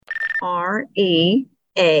REA.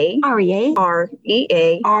 REA. REA.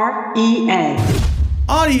 REA.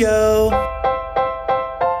 Audio.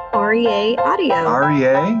 REA Audio.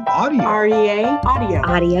 REA Audio. REA Audio.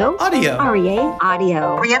 Audio. Audio. REA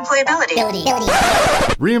Audio.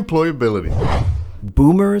 Reemployability.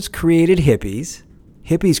 Boomers created hippies,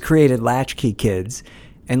 hippies created latchkey kids,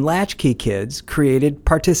 and latchkey kids created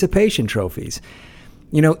participation trophies.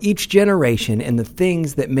 You know, each generation and the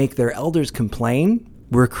things that make their elders complain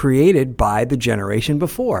were created by the generation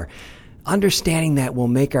before. Understanding that will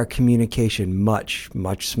make our communication much,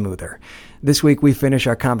 much smoother. This week, we finish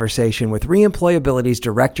our conversation with Reemployability's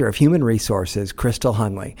Director of Human Resources, Crystal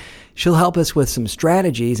Hunley. She'll help us with some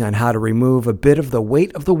strategies on how to remove a bit of the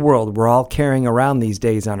weight of the world we're all carrying around these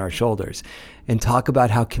days on our shoulders, and talk about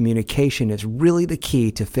how communication is really the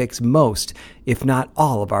key to fix most, if not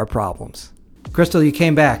all, of our problems. Crystal, you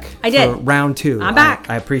came back. I did. For round two. I'm back.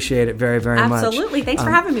 I appreciate it very, very much. Absolutely. Thanks for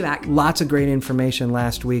having me back. Lots of great information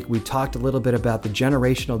last week. We talked a little bit about the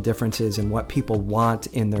generational differences and what people want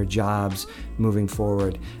in their jobs moving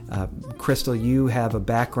forward. Crystal, you have a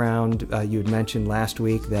background. You had mentioned last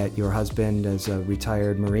week that your husband is a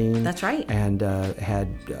retired Marine. That's right. And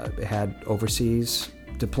had overseas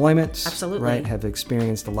deployments. Absolutely. Right. Have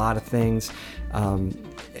experienced a lot of things.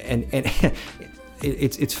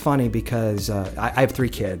 It's funny because I have 3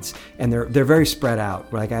 kids, and they're very spread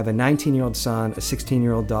out. Like I have a 19-year-old son, a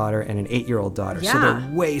 16-year-old daughter, and an 8-year-old daughter. Yeah. So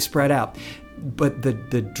they're way spread out. But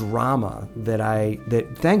the drama that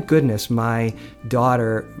thank goodness my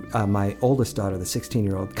daughter, my oldest daughter, the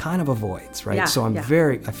 16-year-old, kind of avoids, right? Yeah, so I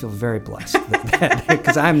feel very blessed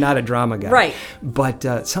because I'm not a drama guy. Right.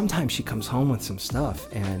 But sometimes she comes home with some stuff,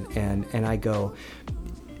 and I go,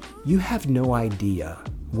 you have no idea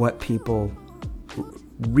what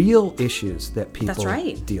real issues that people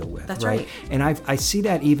deal with. That's right. And I see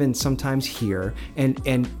that even sometimes here,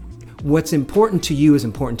 and what's important to you is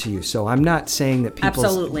important to you. So I'm not saying that people's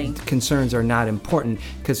Absolutely. concerns are not important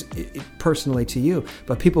because personally to you,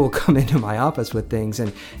 but people will come into my office with things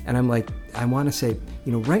and I'm like, I want to say,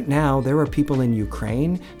 you know, right now there are people in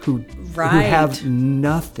Ukraine who have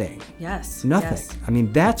nothing. Yes. Nothing. Yes. I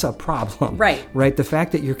mean, that's a problem. Right. Right. The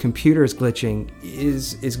fact that your computer is glitching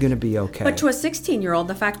is going to be okay. But to a 16-year-old,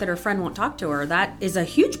 the fact that her friend won't talk to her, that is a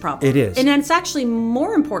huge problem. It is. And it's actually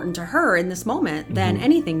more important to her in this moment than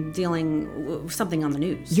anything dealing with something on the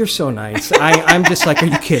news. You're so nice. I'm just like, are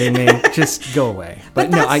you kidding me? Just go away. But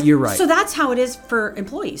no, you're right. So that's how it is for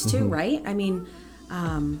employees too, right? I mean,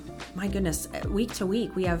 my goodness, week to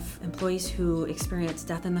week, we have employees who experience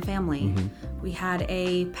death in the family. We had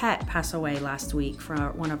a pet pass away last week for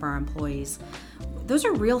one of our employees. Those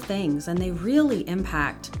are real things, and they really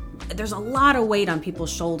impact. There's a lot of weight on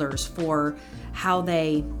people's shoulders for how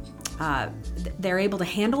they're able to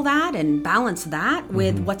handle that and balance that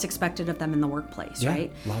with what's expected of them in the workplace,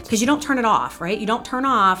 right? Because you don't turn it off, right? You don't turn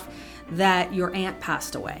off that your aunt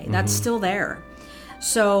passed away. That's still there.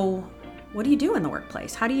 So what do you do in the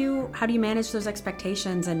workplace? How do you manage those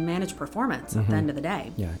expectations and manage performance at the end of the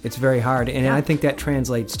day? Yeah, it's very hard. And I think that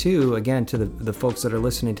translates to the folks that are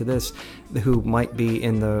listening to this who might be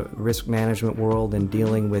in the risk management world and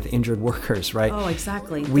dealing with injured workers, right? Oh,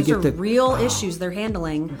 exactly. Those are real issues they're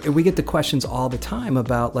handling. We get the questions all the time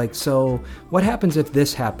about like, so what happens if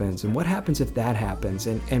this happens? And what happens if that happens?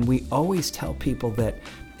 And we always tell people that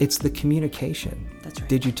it's the communication. That's right.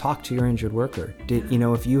 Did you talk to your injured worker?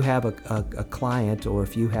 If you have a client, or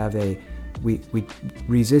if you have we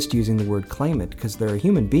resist using the word claimant because they're a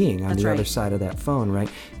human being on the other side of that phone, right?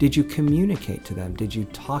 Did you communicate to them? Did you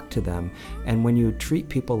talk to them? And when you treat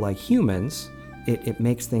people like humans, it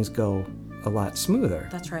makes things go a lot smoother.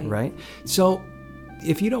 That's right. Right? So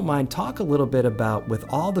if you don't mind, talk a little bit about,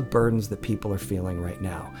 with all the burdens that people are feeling right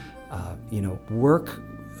now, work.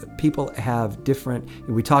 People have different,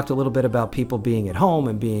 we talked a little bit about people being at home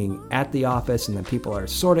and being at the office, and then people are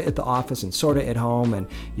sort of at the office and sort of at home, and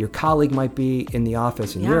your colleague might be in the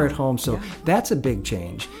office and you're at home. So that's a big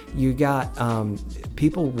change. You got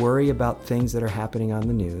people worry about things that are happening on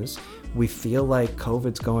the news. We feel like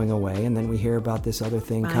COVID's going away, and then we hear about this other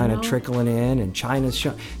thing kind of trickling in, and China's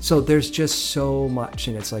showing. So there's just so much,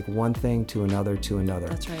 and it's like one thing to another to another.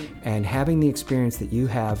 That's right. And having the experience that you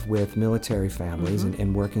have with military families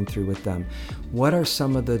and working through with them, what are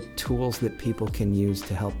some of the tools that people can use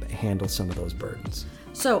to help handle some of those burdens?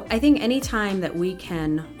 So I think anytime that we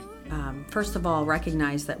can first of all,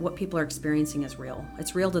 recognize that what people are experiencing is real.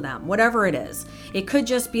 It's real to them, whatever it is. It could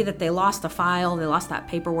just be that they lost a file, they lost that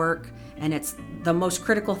paperwork, and it's the most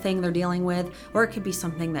critical thing they're dealing with, or it could be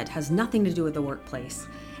something that has nothing to do with the workplace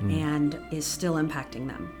and is still impacting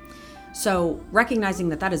them. So recognizing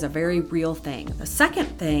that that is a very real thing. The second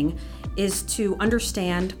thing is to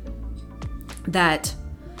understand that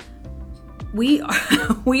we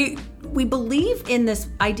believe in this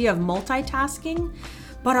idea of multitasking,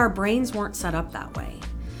 but our brains weren't set up that way.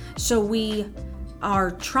 So we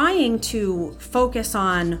are trying to focus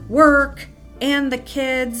on work and the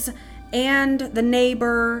kids and the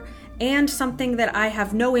neighbor and something that I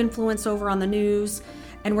have no influence over on the news.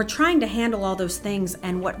 And we're trying to handle all those things.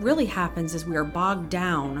 And what really happens is we are bogged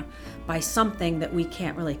down by something that we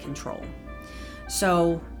can't really control.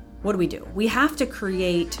 So what do? We have to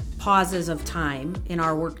create pauses of time in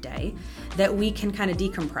our workday that we can kind of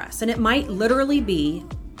decompress. And it might literally be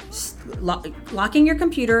locking your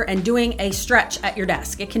computer and doing a stretch at your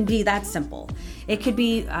desk. It can be that simple. It could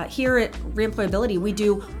be here at Reemployability, we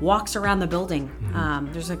do walks around the building.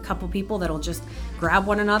 There's a couple people that'll just grab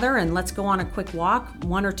one another and let's go on a quick walk,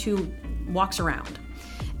 1 or 2 walks around,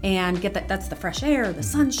 and get that's the fresh air, the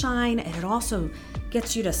sunshine, and it also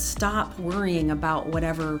gets you to stop worrying about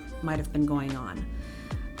whatever might have been going on.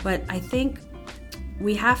 But I think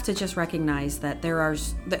we have to just recognize that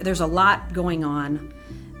there's a lot going on.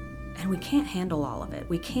 And we can't handle all of it.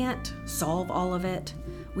 We can't solve all of it.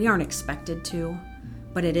 We aren't expected to,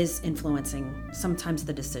 but it is influencing sometimes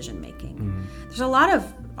the decision making. There's a lot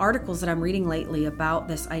of articles that I'm reading lately about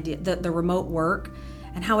this idea, the remote work,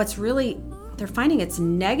 and how it's really, they're finding it's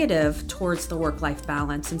negative towards the work-life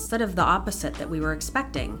balance instead of the opposite that we were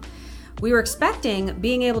expecting. We were expecting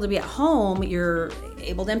being able to be at home, you're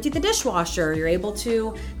able to empty the dishwasher, you're able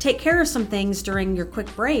to take care of some things during your quick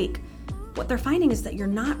break. What they're finding is that you're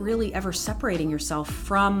not really ever separating yourself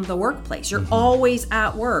from the workplace. You're always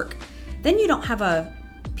at work. Then you don't have a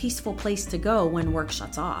peaceful place to go when work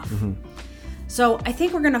shuts off. So I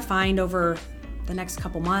think we're going to find over the next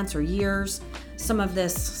couple months or years some of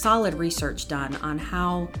this solid research done on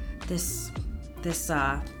how this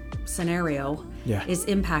scenario is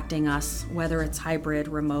impacting us, whether it's hybrid,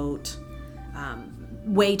 remote,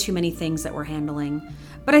 way too many things that we're handling.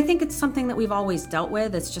 But I think it's something that we've always dealt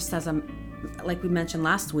with. It's just like we mentioned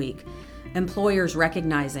last week, employers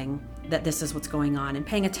recognizing that this is what's going on and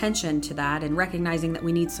paying attention to that and recognizing that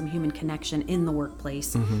we need some human connection in the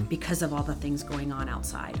workplace because of all the things going on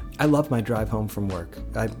outside. I love my drive home from work.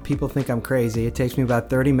 People think I'm crazy. It takes me about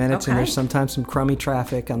 30 minutes and there's sometimes some crummy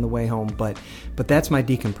traffic on the way home, but that's my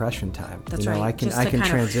decompression time. That's right. I can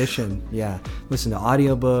transition. Listen to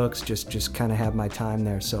audiobooks, just kind of have my time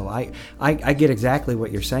there. So I get exactly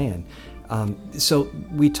what you're saying. So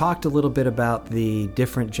we talked a little bit about the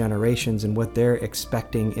different generations and what they're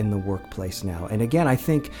expecting in the workplace now. And again, I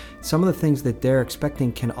think some of the things that they're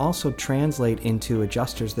expecting can also translate into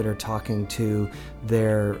adjusters that are talking to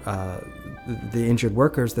their the injured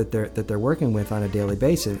workers that they're working with on a daily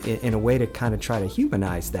basis in a way to kind of try to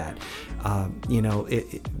humanize that.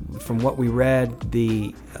 From what we read,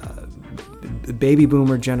 the baby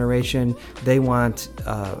boomer generation, they want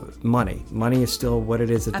money. Money is still what it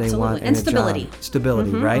is that they want, and stability.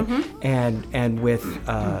 Stability, right? And with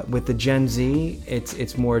the Gen Z,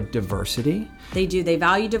 it's more diversity. They do. They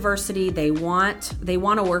value diversity. They want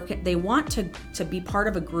to work. They want to be part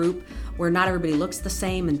of a group where not everybody looks the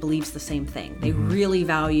same and believes the same thing. They really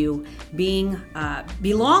value being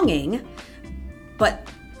belonging, but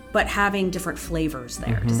having different flavors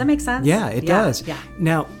there. Does that make sense? Yeah, it does. Yeah.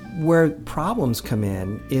 Now, where problems come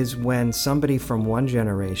in is when somebody from one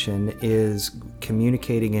generation is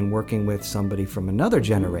communicating and working with somebody from another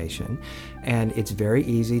generation, and it's very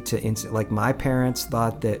easy to like my parents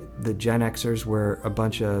thought that the Gen Xers were a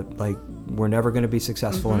bunch of we're never going to be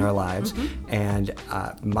successful in our lives, and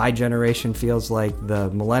my generation feels like the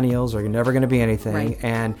millennials are never going to be anything,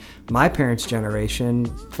 and my parents' generation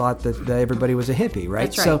thought that everybody was a hippie,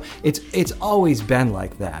 right? That's right. So it's always been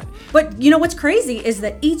like that. But you know what's crazy is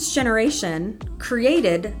that each generation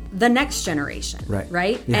created the next generation,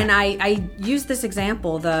 right? Yeah. And I use this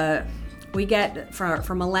example, we get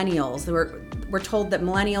for millennials, we're told that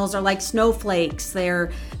millennials are like snowflakes, they're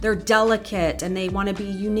delicate and they want to be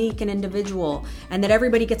unique and individual, and that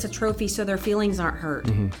everybody gets a trophy so their feelings aren't hurt.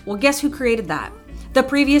 Well, guess who created that? The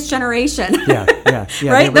previous generation. Yeah.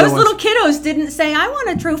 Right? Those little kiddos didn't say, I want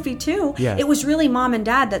a trophy too. Yeah. It was really mom and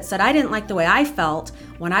dad that said, I didn't like the way I felt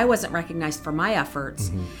when I wasn't recognized for my efforts.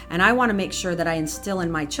 And I want to make sure that I instill in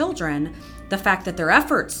my children the fact that their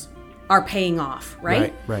efforts are paying off,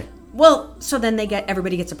 right? Right. Well, so then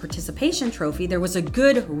everybody gets a participation trophy. There was a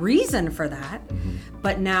good reason for that,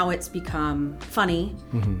 but now it's become funny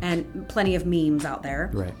and plenty of memes out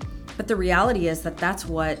there. Right. But the reality is that that's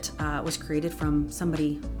what was created from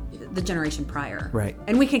somebody, the generation prior. Right.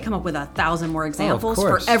 And we can come up with 1,000 more examples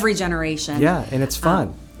for every generation. Yeah, and it's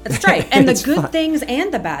fun. That's right. And the It's good fun. things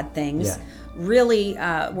and the bad things Yeah. really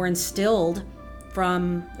were instilled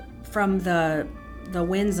from the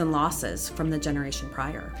wins and losses from the generation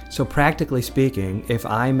prior. So practically speaking, if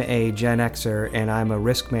I'm a Gen Xer and I'm a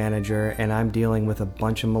risk manager and I'm dealing with a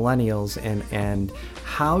bunch of millennials, and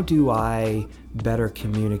how do I better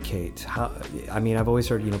communicate? I've always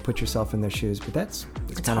heard, put yourself in their shoes, but it's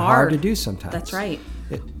kind of hard to do sometimes. That's right.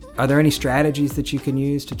 Are there any strategies that you can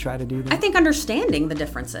use to try to do that? I think understanding the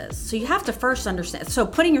differences. So you have to first understand. So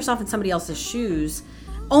putting yourself in somebody else's shoes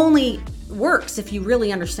only works if you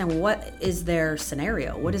really understand what is their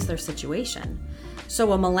scenario, what is their situation.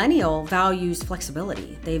 So a millennial values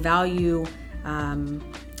flexibility. They value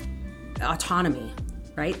autonomy,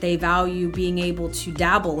 right? They value being able to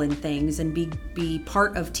dabble in things and be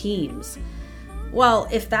part of teams. Well,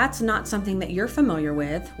 if that's not something that you're familiar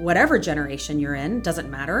with, whatever generation you're in, doesn't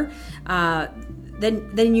matter,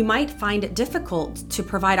 then you might find it difficult to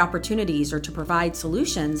provide opportunities or to provide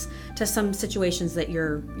solutions to some situations that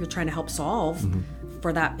you're trying to help solve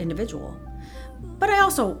for that individual. But I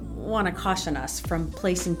also want to caution us from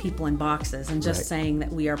placing people in boxes and just saying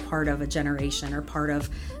that we are part of a generation or part of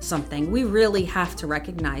something. We really have to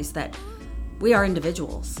recognize that we are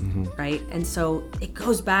individuals, right? And so it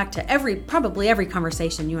goes back to probably every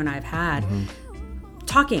conversation you and I have had.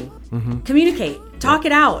 Talking, communicate, talk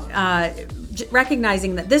it out,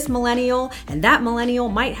 recognizing that this millennial and that millennial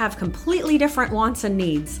might have completely different wants and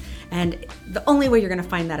needs. And the only way you're going to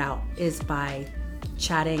find that out is by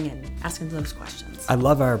chatting and asking those questions. I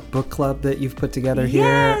love our book club that you've put together here.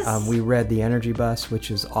 Yes. We read The Energy Bus, which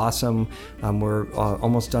is awesome. We're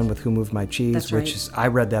almost done with Who Moved My Cheese, That's right. which is, I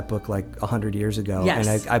read that book like 100 years ago, Yes.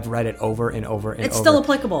 and I've read it over and over and It's over. still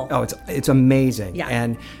applicable. Oh, it's amazing. Yeah.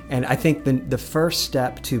 And I think the first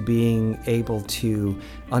step to being able to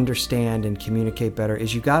understand and communicate better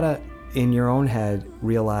is you gotta, in your own head,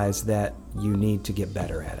 realize that you need to get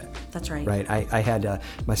better at it. That's right. Right. I had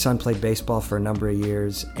my son played baseball for a number of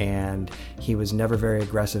years, and he was never very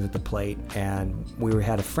aggressive at the plate. And we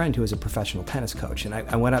had a friend who was a professional tennis coach, and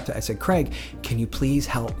I went up to, I said, Craig, can you please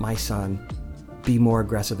help my son be more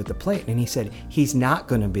aggressive at the plate? And he said he's not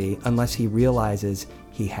going to be unless he realizes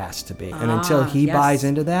he has to be. And until he yes. buys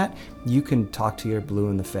into that, you can talk to your blue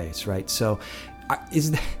in the face, right? So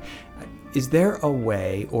is there a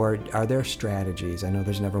way, or are there strategies? I know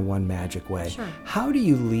there's never one magic way. Sure. How do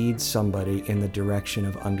you lead somebody in the direction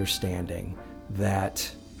of understanding that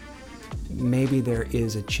maybe there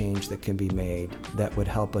is a change that can be made that would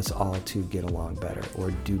help us all to get along better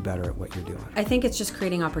or do better at what you're doing? I think it's just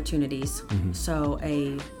creating opportunities. So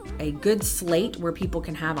a good slate where people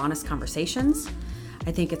can have honest conversations.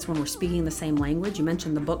 I think it's when we're speaking the same language. You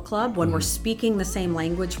mentioned the book club. When we're speaking the same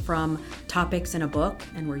language from topics in a book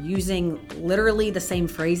and we're using literally the same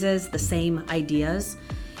phrases, the same ideas,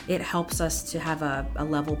 it helps us to have a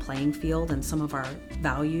level playing field in some of our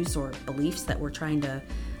values or beliefs that we're trying to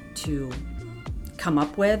come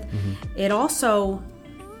up with. It also,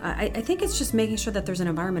 I think it's just making sure that there's an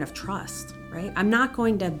environment of trust, right? I'm not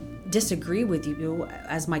going to disagree with you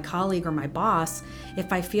as my colleague or my boss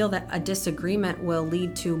if I feel that a disagreement will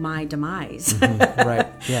lead to my demise. Right.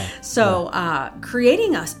 Yeah. So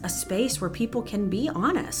creating a space where people can be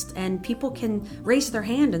honest and people can raise their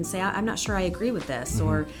hand and say, I'm not sure I agree with this,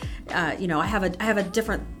 or I have a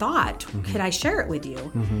different thought. Could I share it with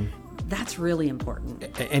you? That's really important.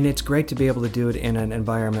 And it's great to be able to do it in an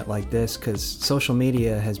environment like this, because social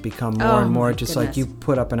media has become more and more my just goodness. like you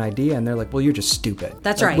put up an idea and they're like, well, you're just stupid.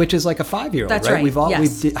 That's Like, right. Which is like a 5-year-old, That's right? right,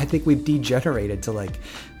 yes. I think we've degenerated to like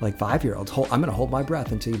 5-year-olds. I'm going to hold my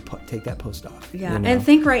breath until you take that post off. Yeah, you know? and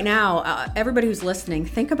think right now, everybody who's listening,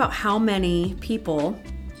 think about how many people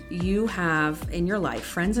you have in your life,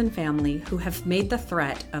 friends and family, who have made the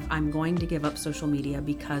threat of, I'm going to give up social media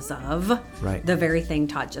because of Right. the very thing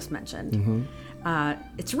Todd just mentioned.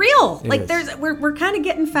 It's real. It is. We're kind of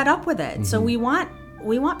getting fed up with it. So we want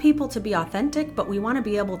people to be authentic, but we want to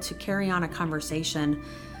be able to carry on a conversation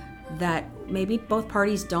that maybe both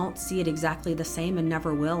parties don't see it exactly the same and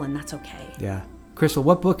never will, and that's okay. Yeah. Crystal,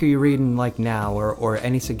 what book are you reading like now, or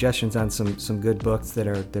any suggestions on some good books that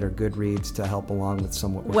are good reads to help along with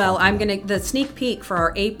some what we're Well, talking about? the sneak peek for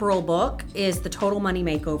our April book is The Total Money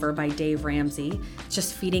Makeover by Dave Ramsey. It's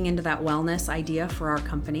just feeding into that wellness idea for our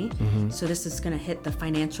company. So this is going to hit the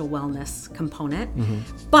financial wellness component.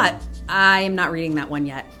 But I am not reading that one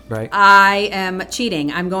yet. Right. I am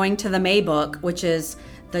cheating. I'm going to the May book, which is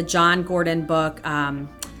the John Gordon book,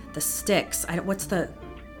 The Sticks.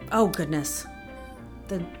 Oh, goodness.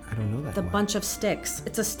 I don't know that The one. Bunch of Sticks.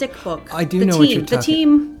 It's a stick book. I do The know what team. you're The talking-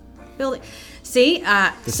 team. building. See,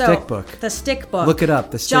 The stick book. The stick book. Look it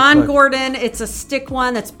up. The stick John book. Gordon. It's a stick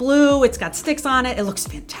one that's blue. It's got sticks on it. It looks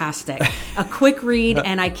fantastic. A quick read,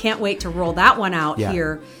 and I can't wait to roll that one out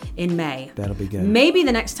here in May. That'll be good. Maybe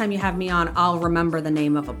the next time you have me on, I'll remember the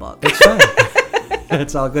name of a book. It's fine.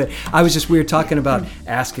 It's all good. We were talking about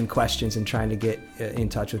asking questions and trying to get in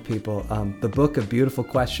touch with people. The book of Beautiful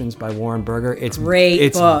Questions by Warren Berger. It's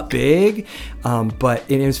Great book. Big, but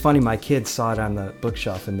it was funny. My kids saw it on the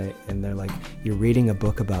bookshelf and they're like, "You're reading a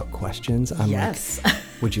book about questions?" I'm Yes. like,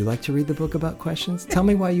 "Would you like to read the book about questions? Tell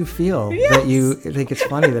me why you feel that you think it's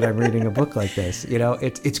funny that I'm reading a book like this." You know,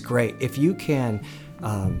 it's great if you can.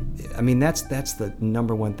 That's the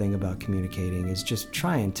number one thing about communicating is just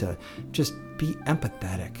trying to just be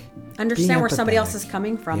empathetic. Understand where somebody else is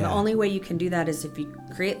coming from. Yeah. The only way you can do that is if you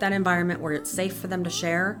create that environment where it's safe for them to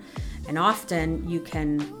share. And often you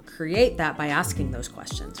can create that by asking those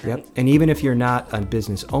questions, right? Yep. And even if you're not a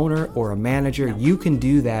business owner or a manager, you can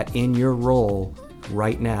do that in your role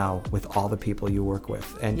right now with all the people you work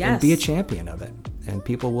with and be a champion of it. And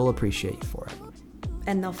people will appreciate you for it.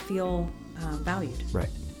 And they'll feel valued. Right.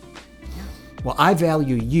 Well, I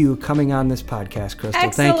value you coming on this podcast, Crystal.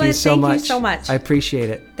 Excellent. Thank you so much. Thank you so much. I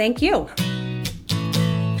appreciate it. Thank you.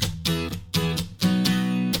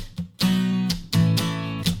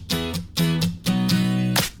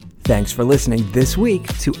 Thanks for listening this week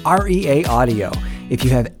to REA Audio. If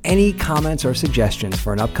you have any comments or suggestions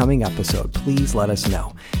for an upcoming episode, please let us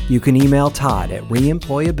know. You can email Todd at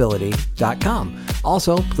reemployability.com.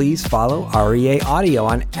 Also, please follow REA Audio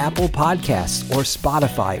on Apple Podcasts or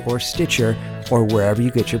Spotify or Stitcher or wherever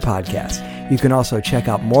you get your podcasts. You can also check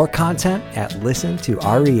out more content at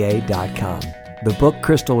listentorea.com. The book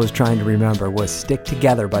Crystal was trying to remember was Stick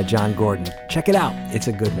Together by John Gordon. Check it out. It's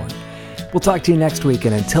a good one. We'll talk to you next week,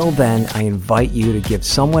 and until then, I invite you to give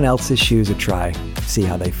someone else's shoes a try, see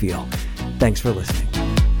how they feel. Thanks for listening.